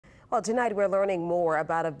Well, tonight we're learning more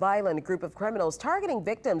about a violent group of criminals targeting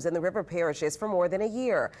victims in the river parishes for more than a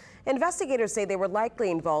year. Investigators say they were likely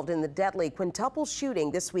involved in the deadly quintuple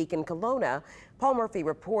shooting this week in Killona. Paul Murphy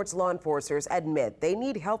reports law enforcers admit they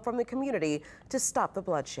need help from the community to stop the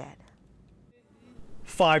bloodshed.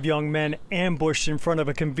 5 young men ambushed in front of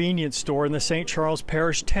a convenience store in the St. Charles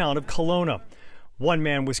Parish town of Killona. 1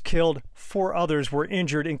 man was killed, 4 others were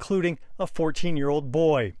injured, including a 14-year-old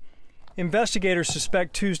boy. Investigators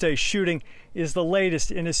suspect Tuesday's shooting is the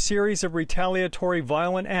latest in a series of retaliatory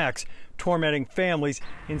violent acts tormenting families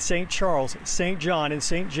in St. Charles, St. John, and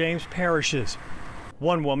St. James parishes.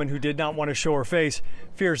 One woman who did not want to show her face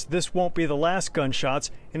fears this won't be the last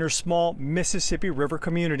gunshots in her small Mississippi River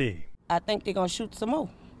community. I think they're going to shoot some more.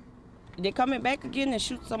 They're coming back again and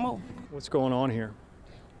shoot some more. What's going on here?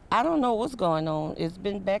 I don't know what's going on. It's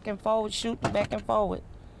been back and forward, shooting back and forward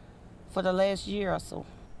for the last year or so.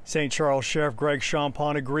 St. Charles Sheriff Greg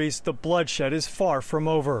Champagne agrees the bloodshed is far from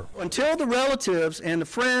over. Until the relatives and the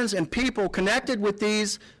friends and people connected with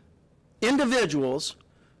these individuals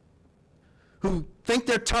who think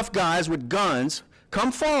they're tough guys with guns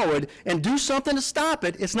come forward and do something to stop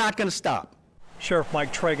it, it's not going to stop. Sheriff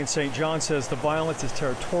Mike Trigg in St. John says the violence is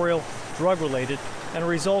territorial, drug-related, and a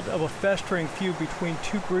result of a festering feud between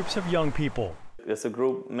 2 groups of young people. It's a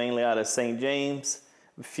group mainly out of St. James,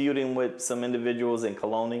 feuding with some individuals in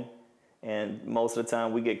Killona, and most of the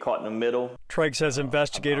time we get caught in the middle. Trigg says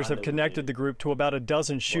investigators have connected the group to about a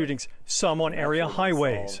dozen shootings, some on area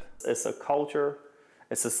highways. It's a culture,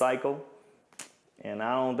 it's a cycle, and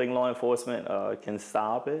I don't think law enforcement can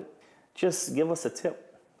stop it. Just give us a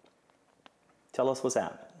tip. Tell us what's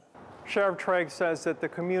happening. Sheriff Trigg says that the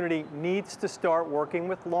community needs to start working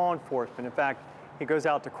with law enforcement. In fact, he goes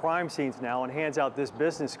out to crime scenes now and hands out this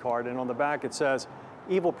business card, and on the back it says,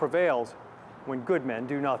 "Evil prevails when good men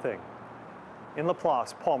do nothing." In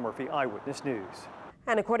Laplace, Paul Murphy, Eyewitness News.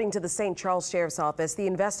 And according to the St. Charles Sheriff's Office, the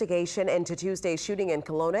investigation into Tuesday's shooting in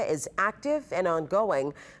Killona is active and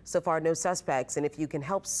ongoing. So far, no suspects. And if you can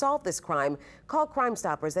help solve this crime, call Crime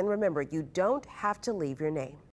Stoppers. And remember, you don't have to leave your name.